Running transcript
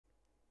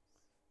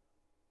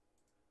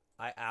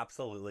I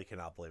absolutely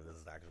cannot believe this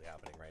is actually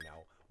happening right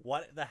now.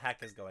 What the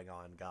heck is going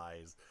on,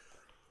 guys?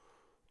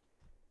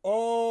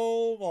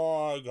 Oh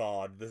my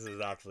god, this is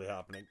actually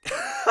happening.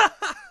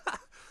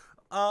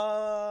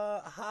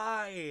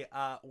 Hi.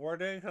 We're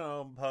doing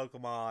some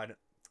Pokemon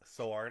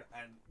Sword,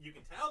 and you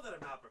can tell that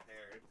I'm not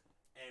prepared,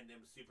 and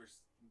I'm super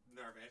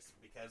nervous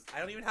because I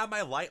don't even have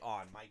my light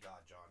on. My god,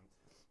 John.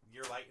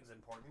 Your light is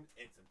important.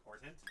 It's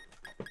important.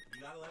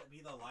 You gotta let it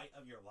be the light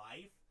of your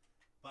life.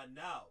 But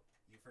no,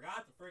 you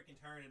forgot to freaking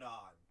turn it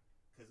on.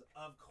 Because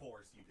of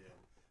course you did.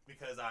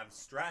 Because I'm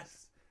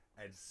stressed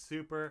and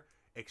super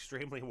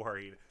extremely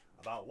worried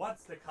about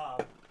what's to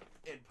come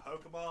in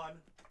Pokemon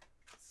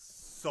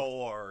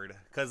Sword.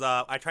 Because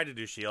I tried to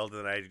do Shield and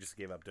then I just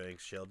gave up doing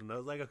Shield. And I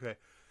was like, okay,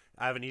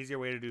 I have an easier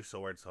way to do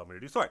Sword, so I'm going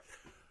to do Sword.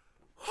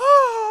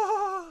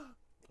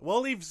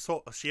 We'll leave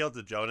Shield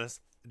to Jonas.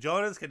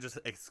 Jonas can just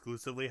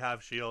exclusively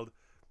have Shield.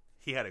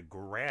 He had a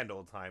grand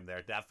old time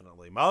there,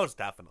 definitely. Most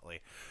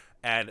definitely.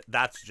 And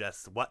that's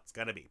just what's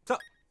going to be. So,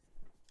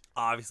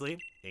 obviously,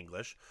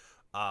 English.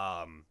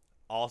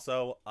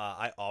 Also,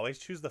 I always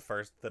choose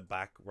the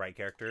back right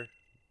character.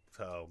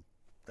 So,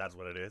 that's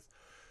what it is.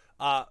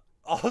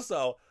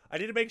 Also, I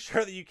need to make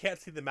sure that you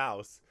can't see the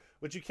mouse,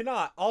 which you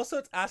cannot. Also,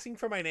 it's asking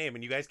for my name,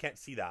 and you guys can't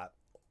see that.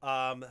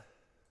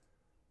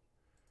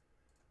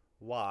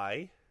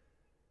 Why?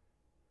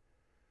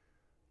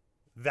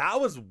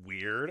 That was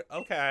weird.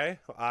 Okay.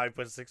 I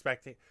was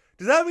expecting...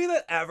 Does that mean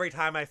that every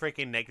time I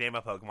freaking nickname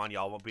a Pokemon,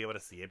 y'all won't be able to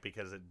see it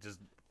because it just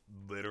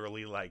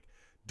literally, like,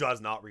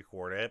 does not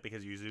record it?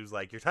 Because Yuzu's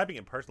like, you're typing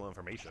in personal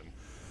information.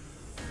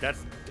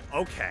 That's...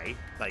 Okay.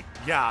 Like,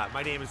 yeah,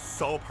 my name is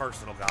so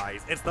personal,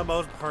 guys. It's the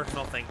most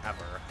personal thing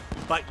ever.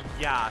 But,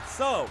 yeah.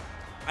 So,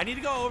 I need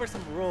to go over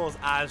some rules,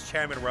 as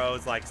Chairman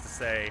Rose likes to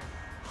say.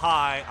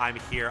 Hi, I'm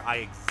here, I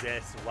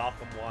exist,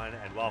 welcome one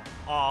and welcome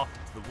all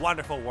to the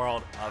wonderful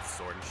world of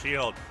Sword and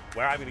Shield,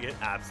 where I'm going to get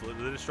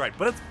absolutely destroyed.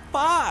 But it's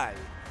fine,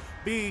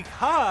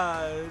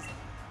 because,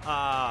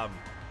 I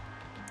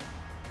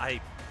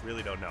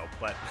really don't know,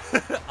 but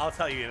I'll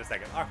tell you in a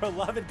second. Our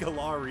beloved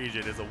Galar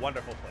region is a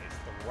wonderful place,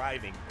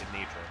 thriving in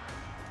nature.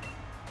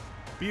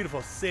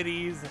 Beautiful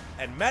cities,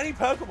 and many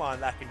Pokemon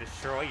that can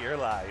destroy your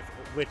life,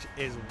 which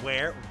is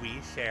where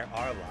we share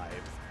our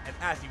lives. And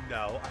as you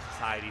know, our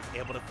society is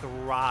able to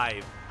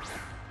thrive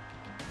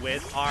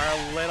with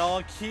our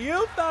little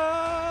Cupid.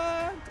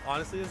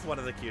 Honestly, this is one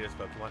of the cutest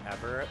Pokemon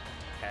ever.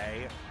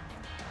 Okay.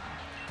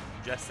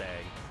 Just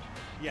saying.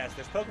 Yes,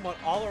 there's Pokemon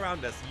all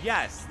around us.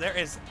 Yes, there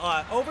is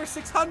over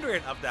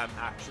 600 of them,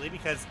 actually,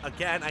 because,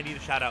 again, I need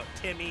to shout out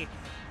Timmy.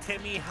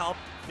 Timmy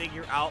helped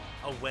figure out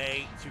a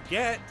way to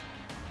get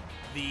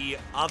the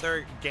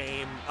other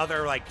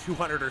like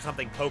 200 or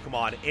something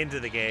Pokemon into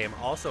the game.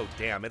 Also,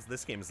 damn,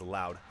 this game is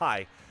loud.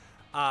 Hi.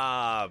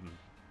 Well,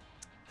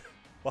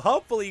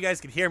 hopefully you guys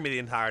can hear me the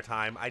entire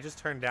time. I just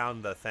turned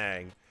down the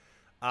thing.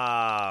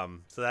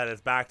 So that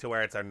it's back to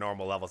where it's our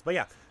normal levels. But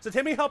yeah, so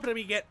Timmy helped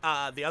me get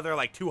the other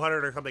like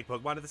 200 or something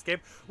Pokemon in this game,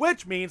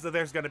 which means that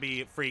there's going to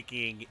be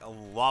freaking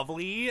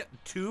lovely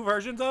 2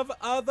 versions of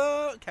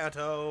the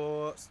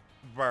Kanto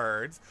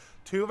birds,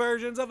 2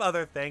 versions of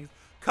other things,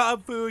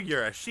 Kubfu,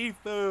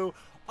 Urashifu,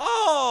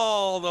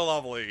 all the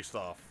lovely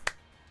stuff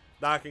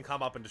that can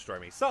come up and destroy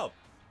me. So,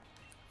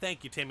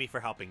 thank you, Timmy, for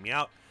helping me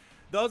out.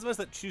 Those of us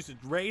that choose to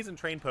raise and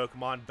train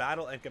Pokemon,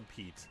 battle and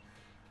compete,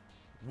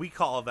 we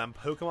call them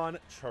Pokemon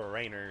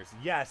trainers.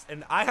 Yes,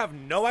 and I have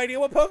no idea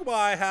what Pokemon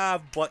I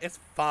have, but it's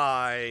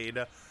fine.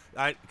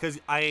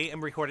 Because I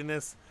am recording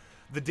this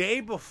the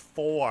day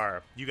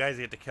before you guys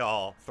get to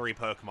kill 3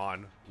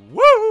 Pokemon.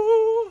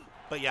 Woo!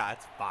 But yeah,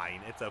 it's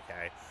fine. It's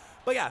okay.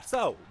 But yeah,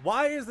 so,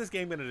 why is this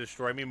game going to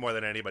destroy me more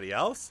than anybody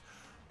else?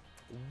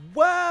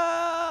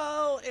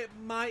 Well, it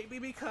might be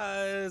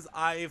because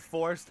I've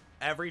forced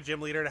every gym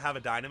leader to have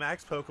a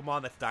Dynamax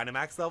Pokemon that's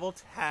Dynamax level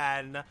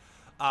 10.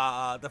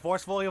 The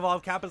Forcefully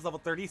Evolved cap is level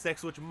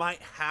 36, which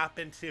might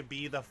happen to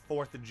be the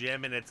 4th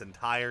gym in its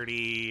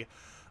entirety.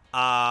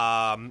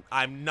 I'm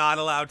not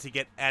allowed to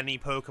get any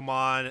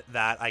Pokemon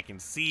that I can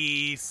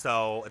see,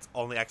 so it's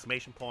only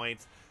exclamation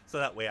points. So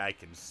that way I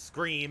can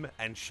scream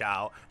and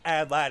shout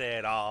and let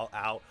it all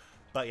out.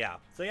 But yeah,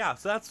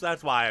 so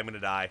that's why I'm gonna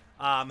die.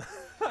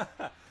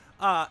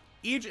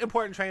 Each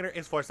important trainer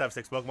is forced to have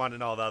 6 Pokemon,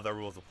 and all the other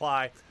rules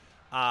apply.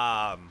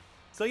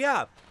 So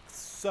yeah,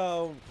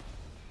 so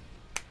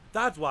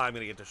that's why I'm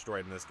gonna get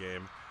destroyed in this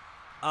game.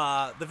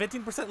 The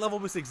 15% level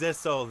boost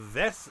exists, so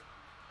this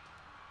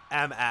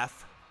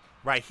MF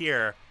right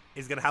here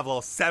is gonna have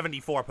level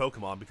 74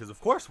 Pokemon, because of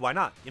course, why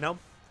not? You know,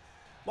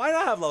 why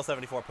not have level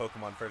 74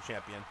 Pokemon for a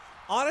champion?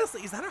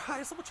 Honestly, is that our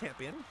highest level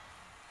champion?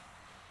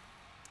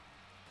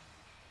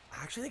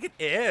 I actually think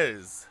it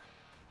is.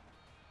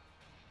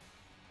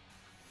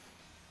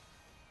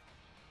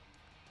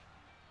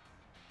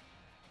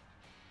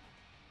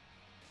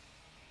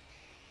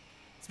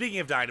 Speaking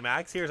of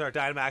Dynamax, here's our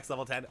Dynamax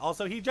level 10.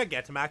 Also, he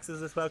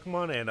Gigantamaxes this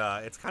Pokemon,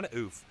 and it's kind of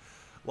oof.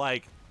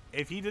 Like,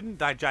 if he didn't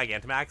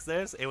Gigantamax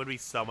this, it would be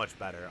so much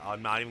better.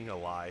 I'm not even gonna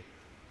lie.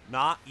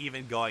 Not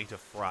even going to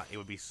front. It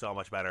would be so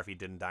much better if he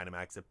didn't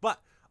Dynamax it. But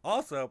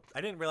Also,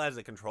 I didn't realize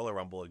that controller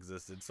rumble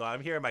existed, so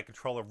I'm hearing my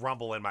controller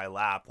rumble in my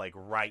lap, like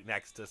right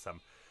next to some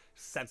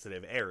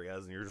sensitive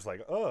areas, and you're just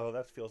like, oh,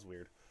 that feels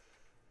weird.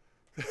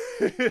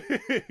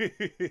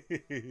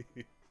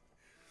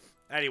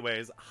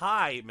 Anyways,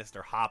 hi,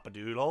 Mr.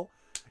 Hoppadoodle.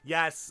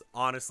 Yes,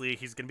 honestly,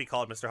 he's gonna be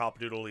called Mr.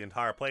 Hoppadoodle the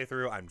entire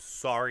playthrough. I'm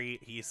sorry.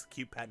 He's a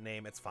cute pet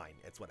name. It's fine.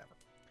 It's whatever.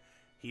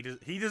 He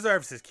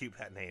deserves his cute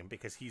pet name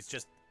because he's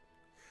just...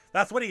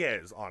 That's what he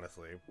is,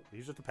 honestly.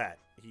 He's just a pet.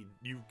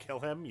 You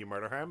kill him, you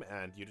murder him,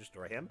 and you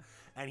destroy him.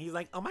 And he's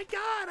like, oh my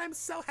god, I'm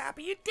so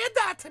happy you did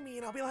that to me.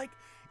 And I'll be like,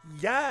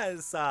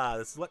 yes,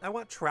 this is what I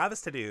want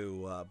Travis to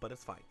do, but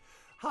it's fine.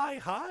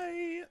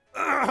 Hi.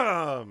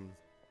 I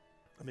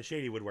mean,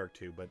 Shady would work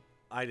too, but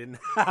I didn't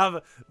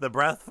have the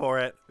breath for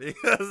it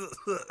because...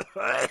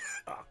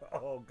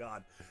 oh,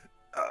 God.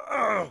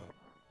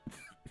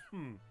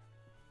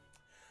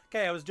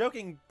 Okay, I was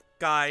joking,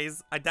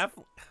 guys. I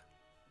definitely...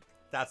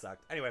 That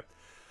sucked. Anyway.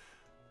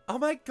 Oh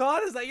my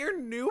god, is that your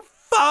new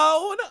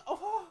phone?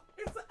 Oh,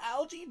 it's the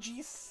LG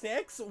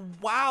G6?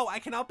 Wow, I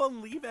cannot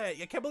believe it.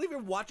 I can't believe you're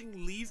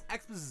watching Lee's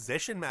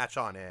exposition match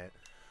on it.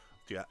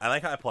 Dude, I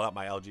like how I pulled out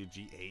my LG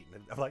G8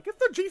 and I'm like, it's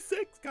the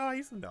G6,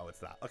 guys. No,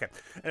 it's not. Okay.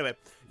 Anyway,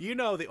 you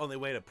know the only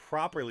way to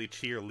properly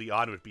cheer Lee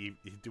on would be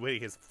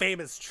doing his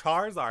famous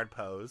Charizard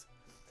pose.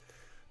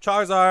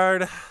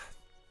 Charizard.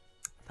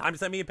 Time to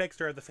send me a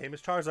picture of the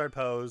famous Charizard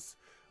pose.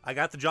 I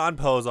got the John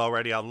pose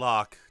already on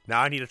lock.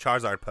 Now I need a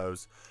Charizard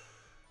pose.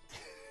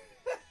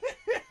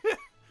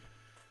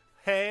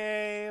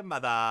 Hey,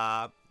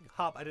 mother.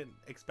 Hop, I didn't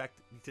expect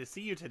to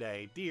see you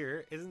today.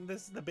 Dear, isn't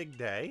this the big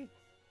day?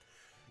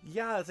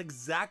 Yeah, that's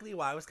exactly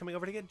why I was coming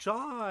over to get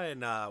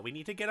John. We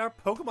need to get our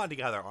Pokemon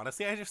together.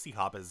 Honestly, I just see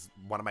Hop as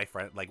one of my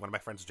friends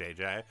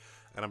JJ.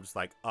 And I'm just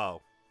like,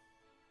 oh.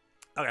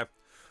 Okay.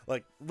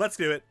 Like, let's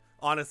do it.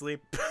 Honestly.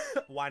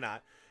 Why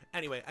not?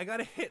 Anyway, I've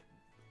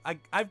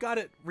got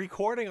it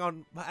recording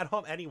at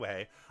home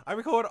anyway. I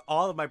record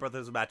all of my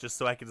brother's matches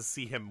so I can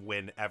see him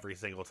win every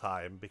single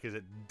time because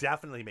it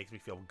definitely makes me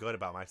feel good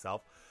about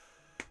myself.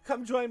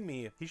 Come join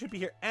me. He should be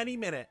here any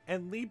minute,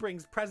 and Lee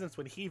brings presents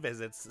when he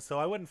visits, so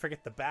I wouldn't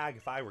forget the bag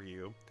if I were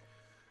you.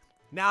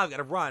 Now I've got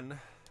to run.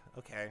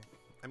 Okay.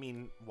 I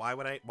mean, why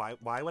would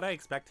I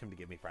expect him to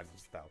give me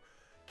presents though?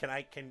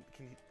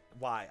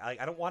 Why?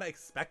 I don't want to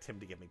expect him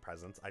to give me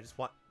presents. I just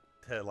want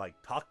to like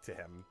talk to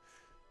him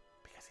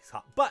because he's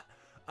hot. But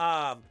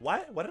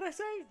what did I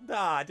say?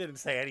 Nah, I didn't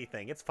say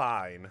anything. It's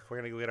fine. We're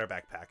gonna go get our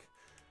backpack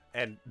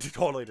and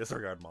totally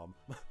disregard Mom.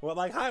 We're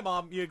like, hi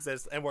Mom, you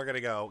exist, and we're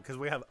gonna go because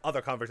we have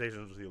other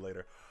conversations with you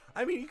later.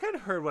 I mean, you kind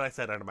of heard what I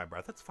said under my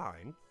breath. That's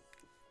fine.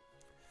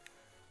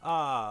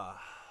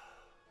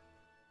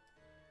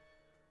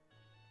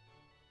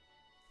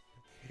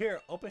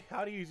 Here, open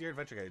how to use your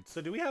adventure guide.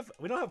 So we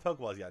don't have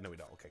Pokeballs yet. No, we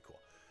don't. Okay, cool.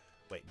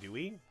 Wait, do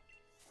we?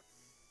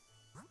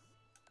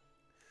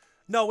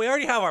 No, we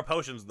already have our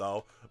potions,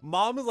 though.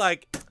 Mom's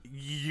like,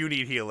 you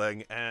need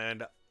healing,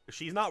 and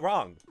she's not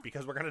wrong,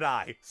 because we're gonna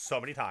die so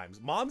many times.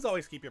 Moms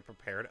always keep you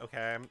prepared,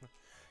 okay?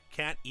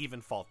 Can't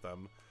even fault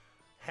them.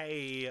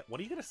 Hey, what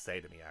are you gonna say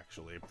to me,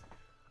 actually?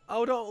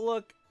 Oh,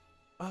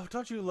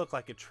 don't you look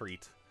like a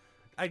treat.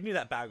 I knew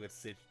that bag would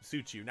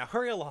suit you. Now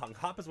hurry along.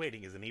 Hop is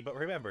waiting, isn't he? But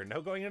remember,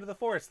 no going into the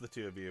forest, the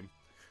two of you.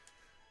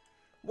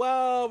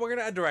 Well, we're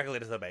gonna directly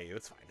disobey you.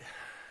 It's fine.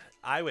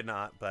 I would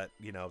not, but,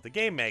 you know, the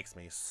game makes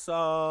me,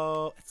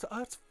 so...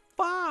 It's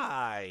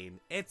fine.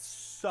 It's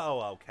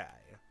so okay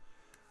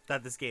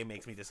that this game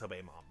makes me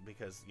disobey Mom,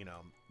 because, you know,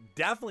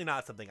 definitely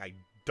not something I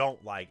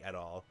don't like at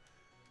all.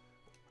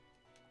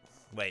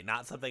 Wait,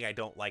 not something I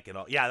don't like at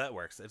all. Yeah, that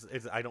works.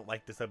 I don't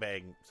like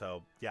disobeying,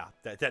 so, yeah,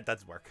 that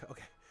does work.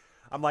 Okay.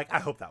 I'm like, I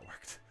hope that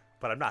worked,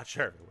 but I'm not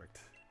sure if it worked.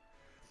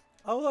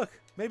 Oh, look,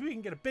 maybe we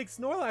can get a big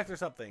Snorlax or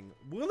something.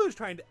 Wooloo's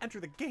trying to enter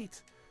the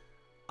gate.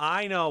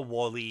 I know,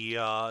 Wooly.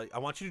 I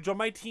want you to join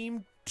my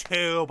team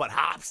too, but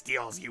Hop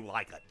steals you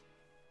like a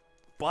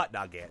butt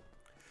nugget.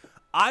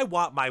 I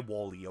want my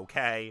Wooly,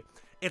 okay?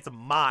 It's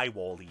my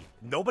Wooly.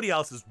 Nobody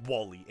else's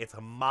Wooly. It's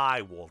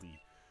my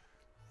Wooly.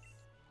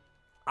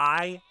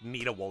 I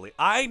need a Wooly.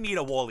 I need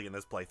a Wooly in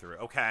this playthrough,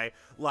 okay?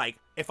 Like,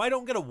 if I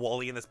don't get a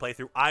Wooly in this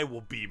playthrough, I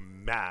will be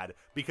mad.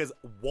 Because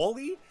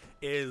Wooly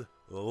is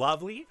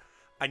lovely.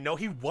 I know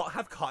he won't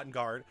have Cotton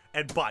Guard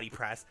and Body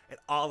Press and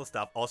all the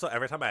stuff. Also,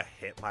 every time I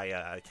hit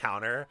my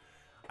counter,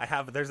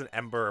 there's an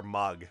Ember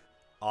mug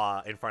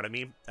in front of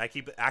me. I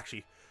keep it,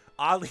 actually,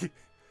 oddly,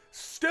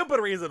 stupid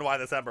reason why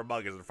this Ember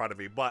mug is in front of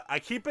me, but I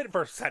keep it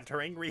for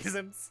centering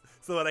reasons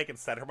so that I can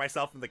center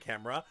myself in the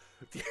camera.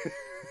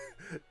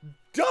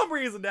 Dumb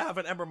reason to have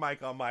an Ember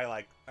mic on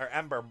my,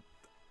 Ember,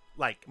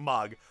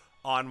 mug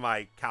on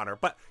my counter.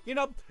 But, you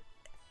know,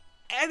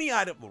 any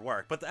item would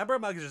work, but the Ember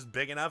mug is just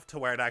big enough to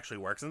where it actually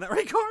works in that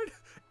regard.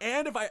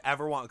 And if I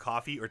ever want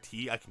coffee or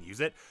tea, I can use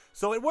it.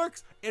 So it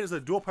works. It is a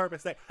dual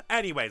purpose thing.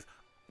 Anyways,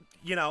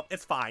 you know,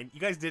 it's fine. You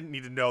guys didn't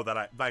need to know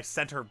that my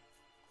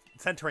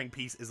centering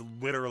piece is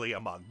literally a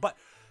mug. But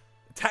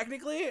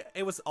technically,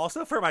 it was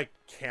also for my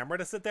camera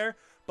to sit there.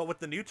 But with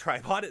the new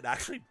tripod, it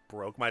actually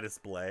broke my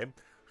display.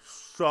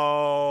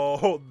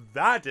 So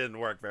that didn't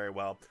work very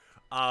well.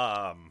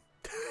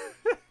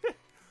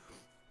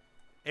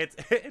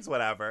 It's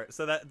whatever.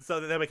 So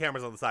then my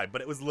camera's on the side,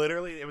 but it was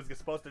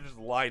supposed to just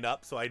line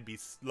up so I'd be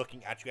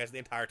looking at you guys the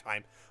entire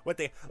time.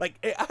 It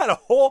had a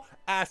whole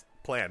ass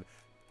plan.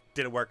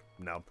 Did it work?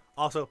 No.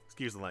 Also,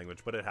 excuse the language,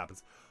 but it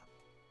happens.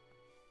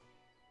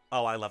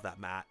 Oh, I love that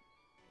mat.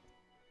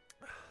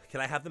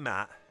 Can I have the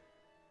mat?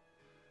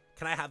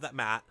 Can I have that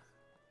mat?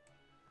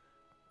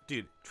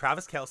 Dude,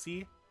 Travis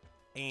Kelce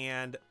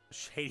and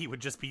Shady would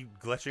just be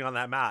glitching on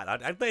that mat.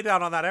 I'd lay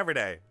down on that every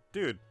day.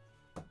 Dude,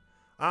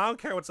 I don't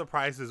care what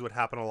surprises would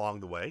happen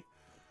along the way.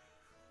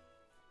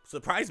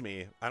 Surprise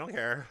me. I don't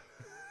care.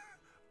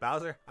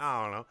 Bowser?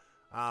 I don't know.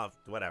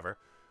 Whatever.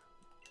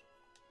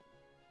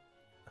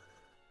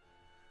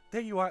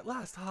 There you are at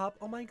last, Hop.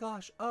 Oh my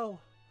gosh. Oh,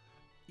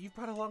 you've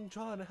brought along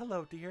John.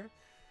 Hello, dear.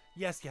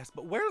 Yes,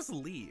 but where's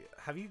Lee?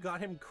 Have you got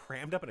him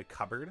crammed up in a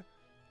cupboard?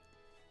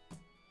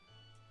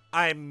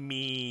 I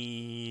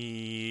mean,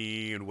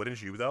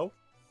 wouldn't you, though?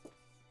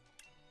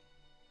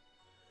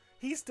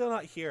 He's still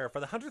not here for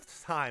the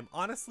 100th time.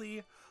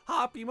 Honestly,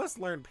 Hop, you must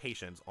learn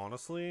patience.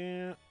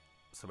 Honestly,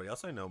 somebody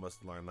else I know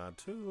must learn that,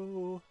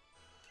 too.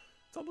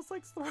 It's almost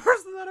like the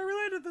person that I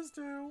related this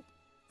to.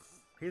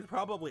 He's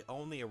probably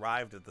only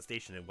arrived at the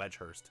station in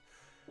Wedgehurst.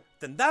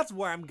 Then that's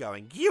where I'm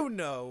going. You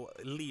know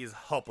Lee's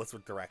hopeless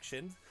with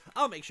directions.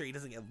 I'll make sure he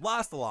doesn't get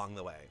lost along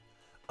the way.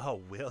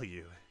 Oh, will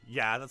you?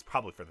 Yeah, that's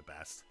probably for the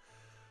best.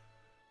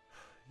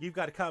 You've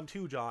got to come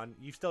too, John.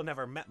 You've still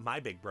never met my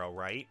big bro,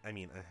 right? I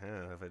mean,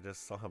 if I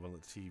just saw him on the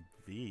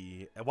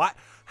TV. What?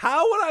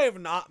 How would I have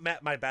not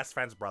met my best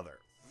friend's brother?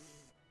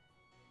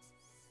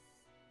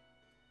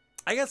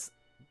 I guess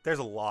there's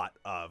a lot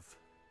of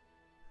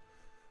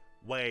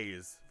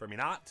ways for me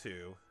not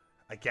to,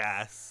 I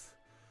guess.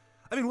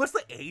 I mean, what's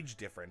the age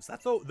difference?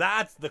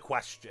 That's the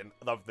question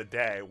of the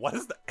day. What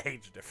is the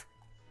age difference?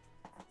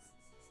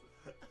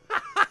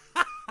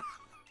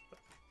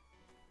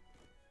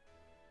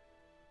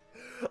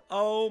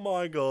 Oh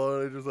my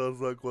god, I just asked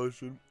that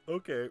question.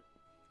 Okay.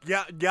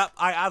 Yep,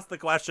 I asked the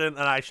question and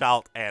I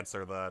shall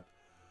answer that.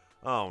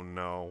 Oh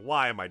no,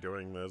 why am I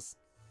doing this?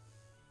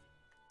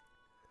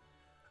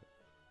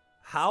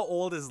 How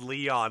old is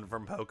Leon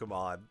from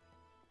Pokemon?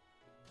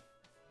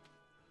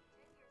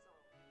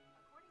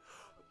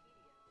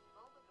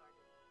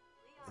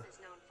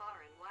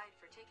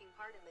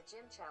 In the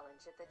gym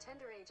challenge at the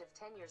tender age of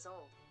 10 years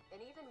old,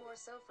 and even more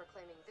so for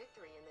claiming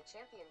victory in the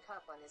Champion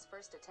Cup on his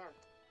first attempt.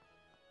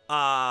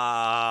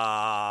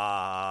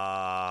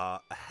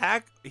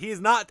 Heck, he's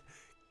not,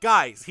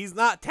 guys, he's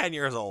not 10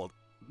 years old.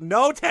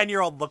 No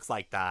 10-year-old looks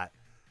like that.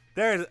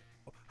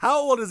 How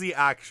old is he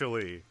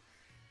actually?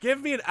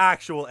 Give me an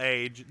actual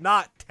age,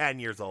 not 10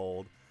 years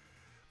old.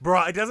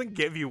 Bro, it doesn't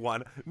give you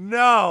one.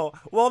 No,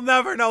 we'll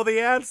never know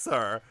the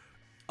answer.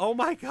 Oh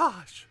my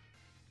gosh.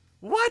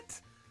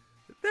 What?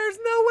 There's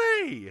no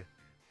way!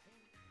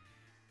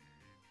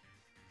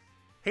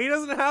 He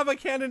doesn't have a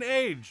canon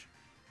age!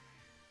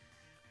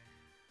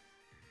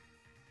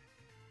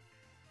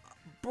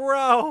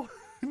 Bro!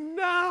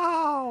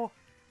 No!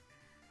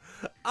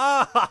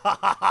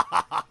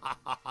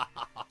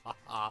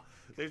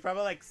 He's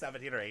probably like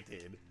 17 or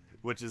 18,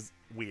 which is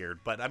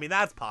weird. But, I mean,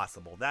 that's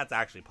possible. That's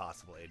actually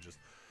possible ages.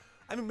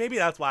 I mean, maybe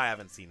that's why I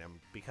haven't seen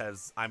him.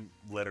 Because I'm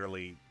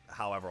literally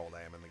however old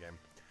I am in the game.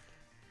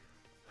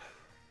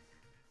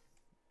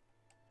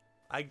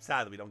 I'm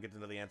sad that we don't get to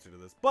know the answer to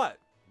this. But,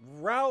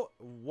 Route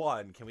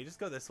 1. Can we just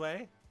go this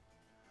way?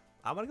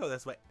 I want to go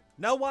this way.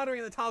 No wandering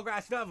in the tall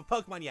grass. You don't have a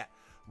Pokemon yet.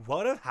 What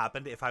would have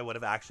happened if I would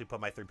have actually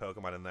put my 3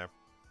 Pokemon in there?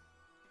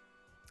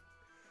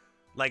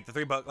 Like, the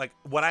 3 Pokemon. Like,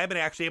 would I have been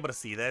actually able to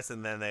see this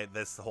and then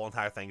this whole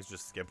entire thing's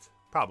just skipped?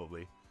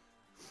 Probably.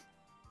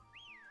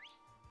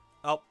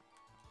 Oh.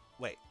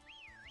 Wait.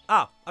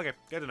 Oh, okay.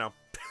 Good to know.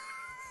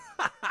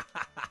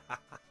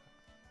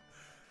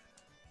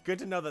 Good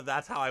to know that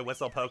that's how I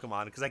whistle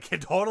Pokemon, because I can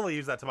totally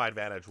use that to my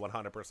advantage,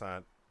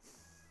 100%.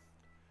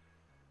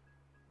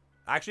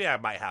 Actually, I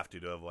might have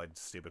to avoid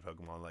stupid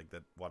Pokemon like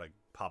that want to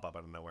pop up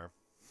out of nowhere.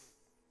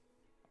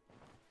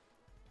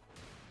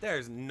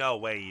 There's no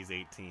way he's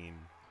 18.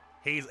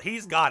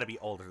 He's got to be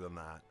older than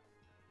that.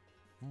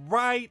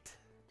 Right?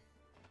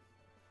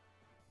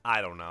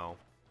 I don't know.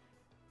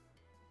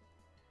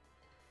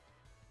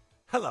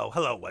 Hello,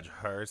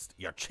 Wedgehurst.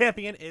 Your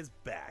champion is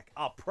back.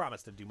 I'll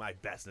promise to do my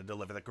best and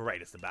deliver the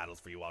greatest of battles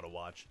for you all to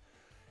watch.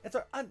 It's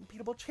our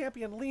unbeatable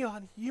champion,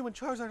 Leon. You and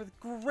Charizard are the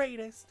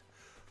greatest.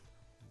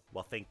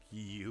 Well, thank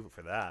you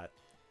for that.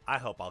 I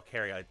hope I'll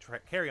carry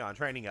on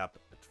training up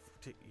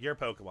to your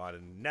Pokemon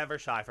and never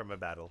shy from a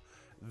battle.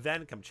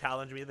 Then come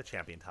challenge me to the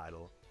champion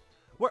title.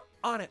 We're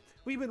on it.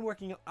 We've been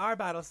working on our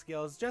battle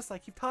skills just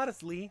like you've taught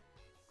us, Lee.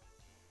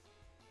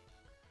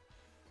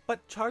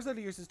 But Charizard of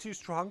yours is too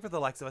strong for the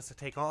likes of us to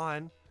take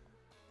on.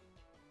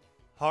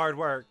 Hard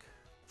work.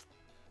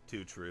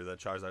 Too true that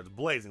Charizard's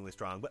blazingly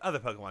strong, but other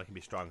Pokemon can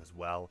be strong as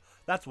well.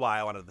 That's why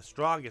I wanted the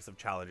strongest of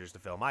challengers to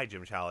fill my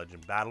gym challenge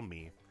and battle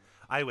me.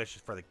 I wish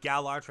for the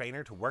Galar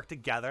trainer to work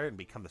together and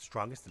become the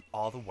strongest in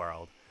all the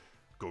world.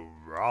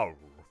 Growl.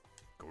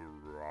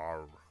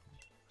 Growl.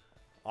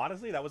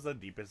 Honestly, that was the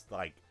deepest,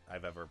 like,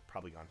 I've ever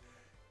probably gone.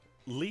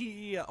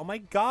 Lee, oh my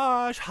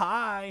gosh,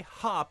 hi,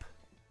 Hop.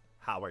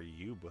 How are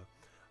you?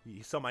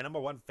 So my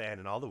 #1 fan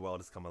in all the world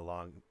has come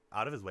along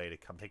out of his way to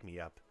come pick me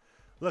up.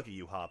 Look at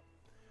you, Hop.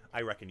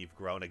 I reckon you've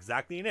grown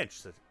exactly an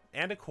inch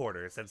and a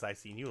quarter since I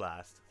seen you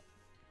last.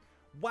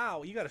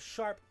 Wow, you got a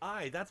sharp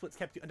eye. That's what's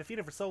kept you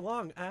undefeated for so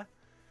long, eh?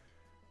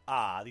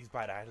 Ah, these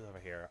bright eyes over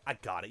here. I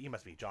got it. You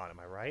must be John, am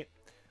I right?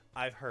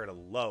 I've heard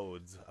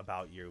loads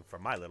about you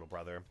from my little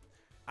brother.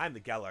 I'm the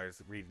Galar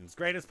region's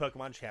greatest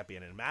Pokemon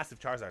champion and a massive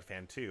Charizard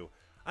fan, too.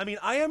 I mean,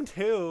 I am,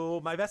 too.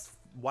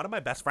 One of my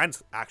best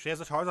friends actually has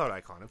a Charizard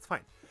icon. It's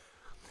fine.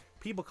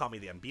 People call me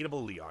the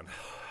unbeatable Leon.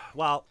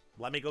 Well,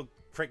 let me go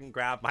freaking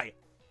grab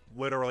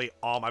literally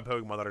all my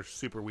Pokemon that are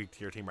super weak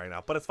to your team right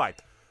now. But it's fine.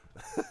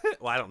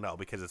 Well, I don't know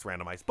because it's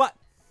randomized. But,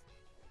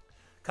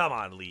 come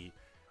on, Lee.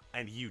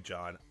 And you,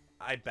 John.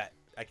 I bet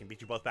I can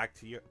beat you both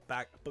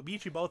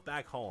beat you both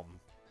back home.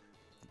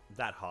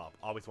 That Hop,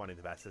 always wanting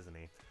the best, isn't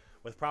he?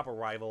 With proper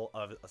rival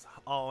of his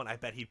own, I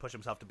bet he'd push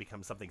himself to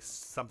become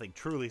something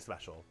truly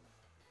special.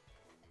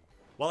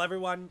 Well,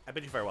 everyone, I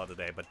bid you farewell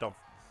today, but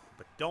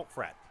don't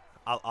fret.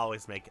 I'll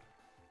always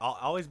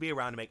be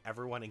around to make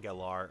everyone in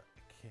Galar,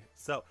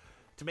 so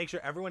to make sure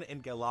everyone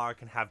in Galar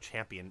can have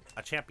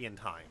a champion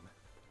time.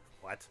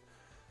 What?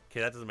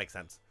 Okay, that doesn't make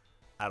sense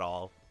at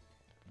all.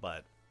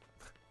 But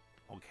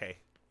okay,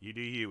 you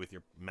do you with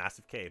your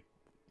massive cape.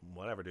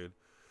 Whatever, dude.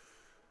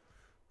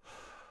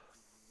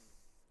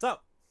 So,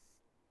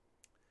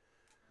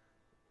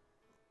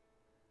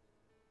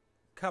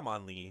 come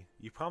on, Lee.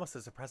 You promised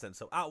us a present,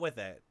 so out with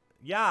it.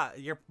 Yeah,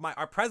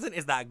 our present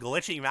is that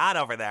glitchy mat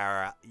over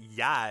there.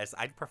 Yes,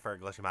 I'd prefer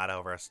glitchy mat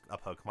over a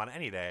Pokemon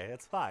any day.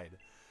 It's fine.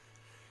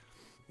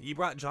 You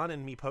brought John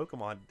and me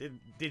Pokemon,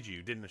 did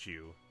you? Didn't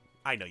you?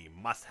 I know you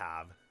must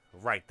have.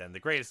 Right then, the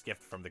greatest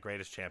gift from the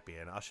greatest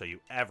champion. I'll show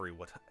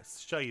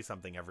you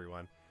something,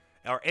 everyone.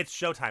 Or it's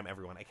showtime,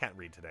 everyone. I can't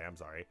read today. I'm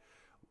sorry.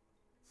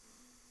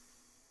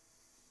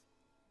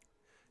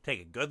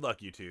 Take a good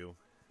look, you two.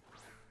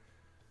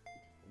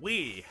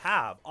 We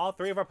have all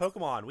three of our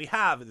Pokemon. We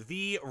have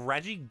the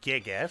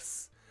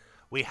Regigigas.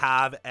 We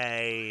have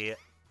a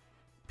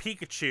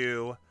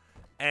Pikachu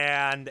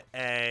and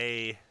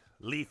a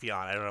Leafeon.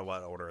 I don't know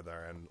what order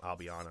they're in, I'll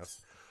be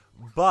honest.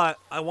 But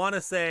I want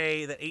to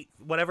say that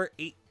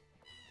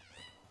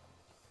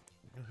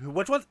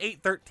which one's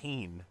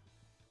 813?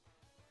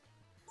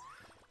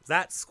 Is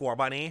that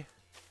Scorbunny?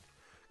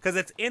 Because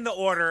it's in the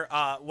order,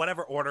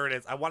 whatever order it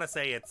is. I want to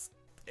say it's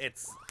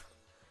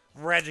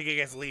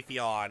Regigigas,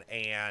 Leafeon,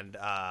 and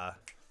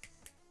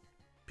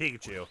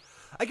Pikachu.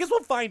 I guess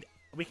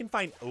we can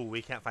find, oh,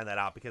 we can't find that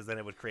out because then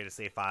it would create a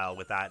save file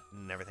with that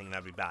and everything, and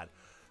that'd be bad.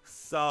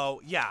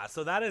 So, yeah,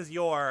 so that is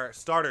your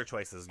starter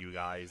choices, you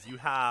guys. You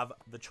have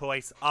the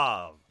choice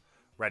of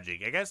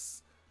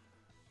Regigigas.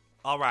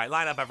 Alright,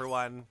 line up,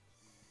 everyone.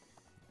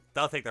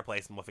 They'll take their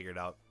place and we'll figure it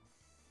out.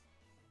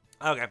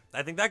 Okay,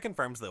 I think that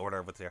confirms the order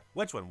of what's here.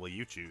 Which one will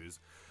you choose?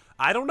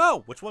 I don't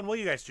know. Which one will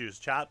you guys choose,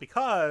 chat?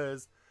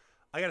 Because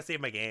I gotta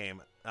save my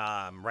game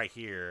right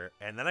here,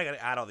 and then I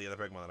gotta add all the other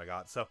Pokemon that I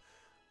got. So,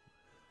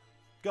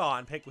 go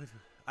on, pick.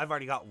 I've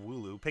already got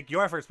Wooloo. Pick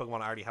your first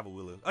Pokemon. I already have a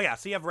Wooloo. Oh yeah,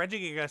 so you have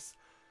Regigigas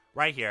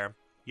right here.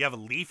 You have a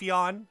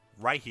Leafeon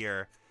right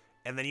here,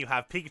 and then you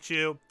have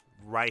Pikachu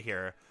right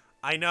here.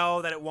 I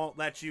know that it won't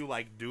let you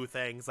like do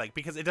things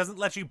because it doesn't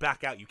let you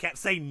back out. You can't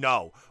say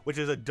no, which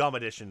is a dumb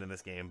addition in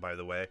this game, by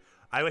the way.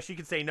 I wish you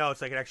could say no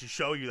so I could actually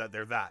show you that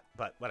they're that,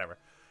 but whatever.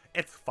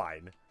 It's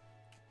fine.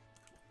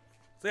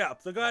 So yeah,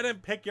 so go ahead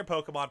and pick your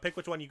Pokemon. Pick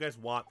which one you guys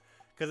want,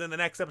 because in the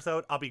next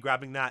episode, I'll be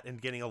grabbing that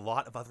and getting a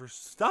lot of other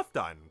stuff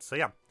done. So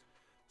yeah,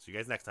 see you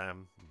guys next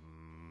time.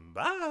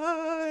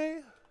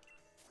 Bye!